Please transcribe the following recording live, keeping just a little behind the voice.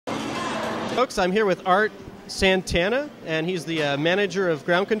Folks, I'm here with Art Santana, and he's the manager of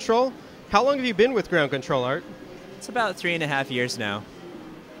Ground Kontrol. How long have you been with Ground Kontrol, Art? It's about 3.5 years now.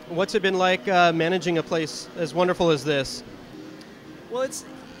 What's it been like managing a place as wonderful as this? Well, it's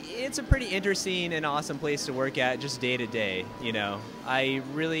a pretty interesting and awesome place to work at just day to day, you know. I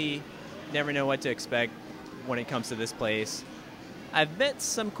really never know what to expect when it comes to this place. I've met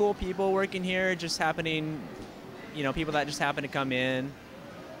some cool people working here, just happening, you know, people that just happen to come in.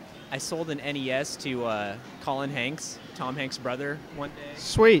 I sold an NES to Colin Hanks, Tom Hanks' brother, one day.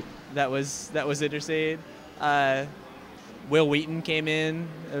 Sweet. That was interesting. Will Wheaton came in,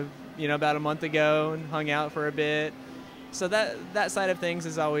 you know, about a month ago and hung out for a bit. So that side of things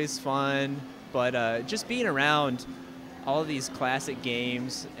is always fun. But just being around all of these classic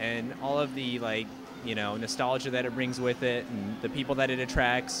games and all of the, like, you know, nostalgia that it brings with it and the people that it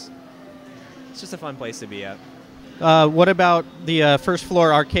attracts, it's just a fun place to be at. What about the first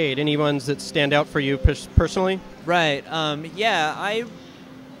floor arcade? Any ones that stand out for you personally? Right. Yeah, I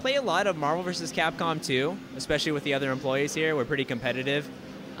play a lot of Marvel vs. Capcom 2, especially with the other employees here. We're pretty competitive.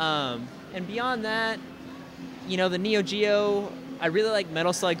 And beyond that, you know, the Neo Geo, I really like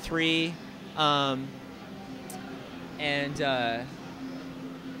Metal Slug 3. And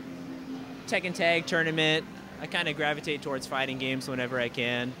Tekken Tag Tournament. I kind of gravitate towards fighting games whenever I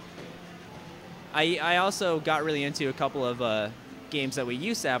can. I also got really into a couple of games that we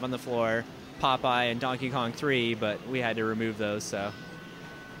used to have on the floor, Popeye and Donkey Kong 3, but we had to remove those. So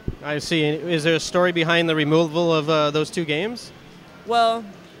I see. Is there a story behind the removal of those two games? Well,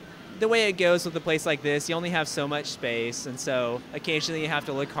 the way it goes with a place like this, you only have so much space, and so occasionally you have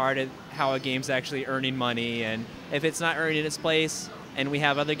to look hard at how a game's actually earning money, and if it's not earning its place and we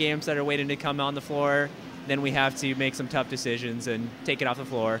have other games that are waiting to come on the floor, then we have to make some tough decisions and take it off the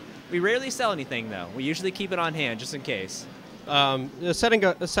floor. We rarely sell anything, though. We usually keep it on hand just in case. A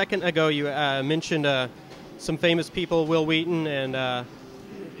second ago, you mentioned some famous people, Will Wheaton, and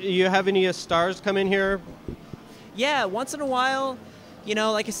you have any stars come in here? Yeah, once in a while. You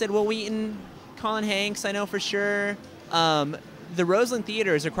know, like I said, Will Wheaton, Colin Hanks, I know for sure. The Roseland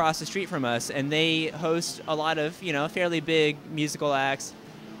Theater is across the street from us, and they host a lot of, you know, fairly big musical acts.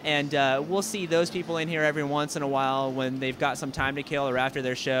 And we'll see those people in here every once in a while when they've got some time to kill or after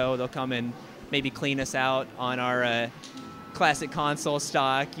their show. They'll come and maybe clean us out on our classic console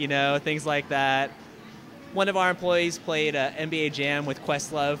stock, you know, things like that. One of our employees played NBA Jam with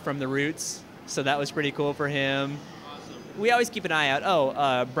Questlove from The Roots, so that was pretty cool for him. We always keep an eye out.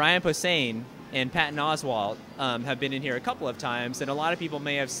 Oh, Brian Posehn and Patton Oswalt have been in here a couple of times, and a lot of people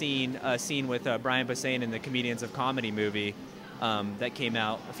may have seen a scene with Brian Posehn in the Comedians of Comedy movie that came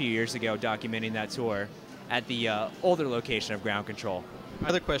out a few years ago documenting that tour at the older location of Ground Kontrol.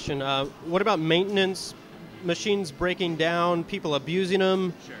 Other question, what about maintenance, machines breaking down, people abusing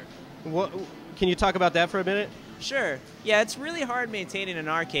them? Sure. Can you talk about that for a minute? Sure. Yeah, it's really hard maintaining an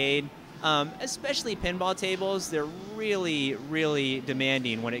arcade. Especially pinball tables, they're really, really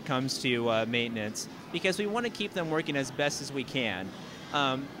demanding when it comes to maintenance because we want to keep them working as best as we can.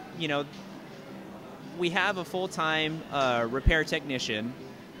 You know, we have a full-time repair technician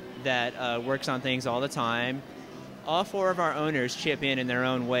that works on things all the time. All 4 of our owners chip in their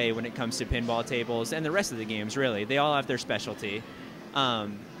own way when it comes to pinball tables and the rest of the games, really. They all have their specialty.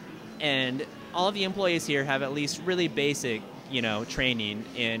 And all of the employees here have at least really basic, you know, training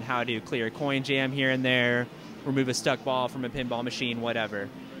in how to clear a coin jam here and there, remove a stuck ball from a pinball machine, whatever.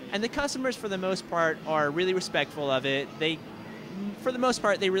 And the customers, for the most part, are really respectful of it. For the most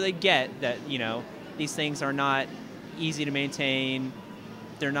part, they really get that, you know, these things are not easy to maintain,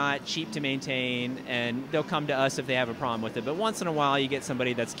 they're not cheap to maintain, and they'll come to us if they have a problem with it. But once in a while, you get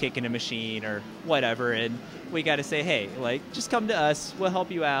somebody that's kicking a machine or whatever, and we got to say, hey, like, just come to us, we'll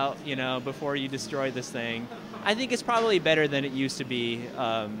help you out, you know, before you destroy this thing. I think it's probably better than it used to be,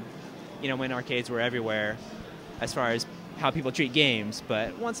 you know, when arcades were everywhere as far as how people treat games.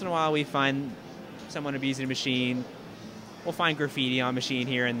 But once in a while we find someone abusing a machine. We'll find graffiti on a machine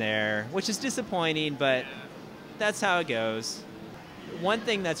here and there, which is disappointing, but that's how it goes. One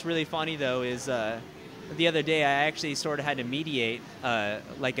thing that's really funny, though, is the other day I actually sort of had to mediate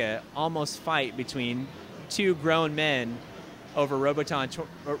like a almost fight between 2 grown men over Robotron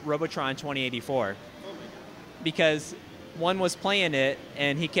 2084. Because one was playing it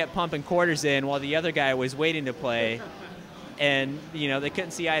and he kept pumping quarters in while the other guy was waiting to play, and you know, they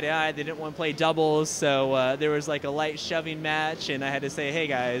couldn't see eye to eye. They didn't want to play doubles, so there was like a light shoving match, and I had to say, hey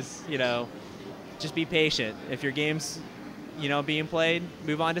guys, you know, just be patient. If your game's, you know, being played,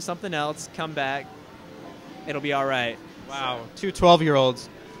 move on to something else, come back, it'll be all right. Wow. 2 12-year-olds.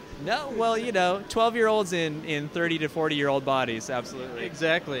 No, well, you know, 12-year-olds in 30 to 40-year-old bodies, absolutely.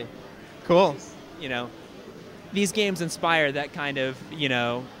 Exactly. Cool. You know, these games inspire that kind of, you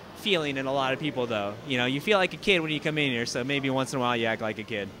know, feeling in a lot of people, though. You know, you feel like a kid when you come in here, so maybe once in a while you act like a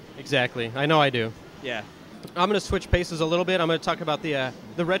kid. Exactly. I know I do. Yeah. I'm going to switch paces a little bit. I'm going to talk about the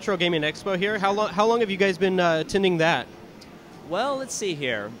Retro Gaming Expo here. How long have you guys been attending that? Well, let's see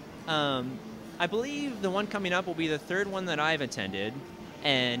here. I believe the one coming up will be the third one that I've attended,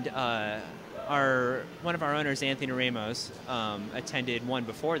 and one of our owners, Anthony Ramos, attended one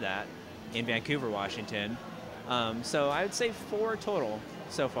before that in Vancouver, Washington. So I would say 4 total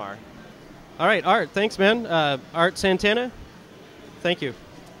so far. All right, Art, thanks, man. Art Santana, thank you.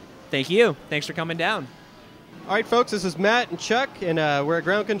 Thank you. Thanks for coming down. All right, folks, this is Matt and Chuck, and we're at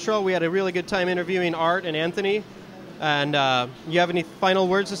Ground Control. We had a really good time interviewing Art and Anthony. And you have any final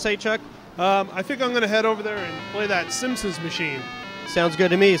words to say, Chuck? I think I'm going to head over there and play that Simpsons machine. Sounds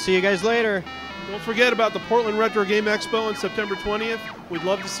good to me. See you guys later. Don't forget about the Portland Retro Game Expo on September 20th. We'd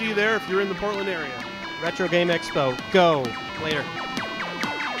love to see you there if you're in the Portland area. Retro Game Expo. Go. Later.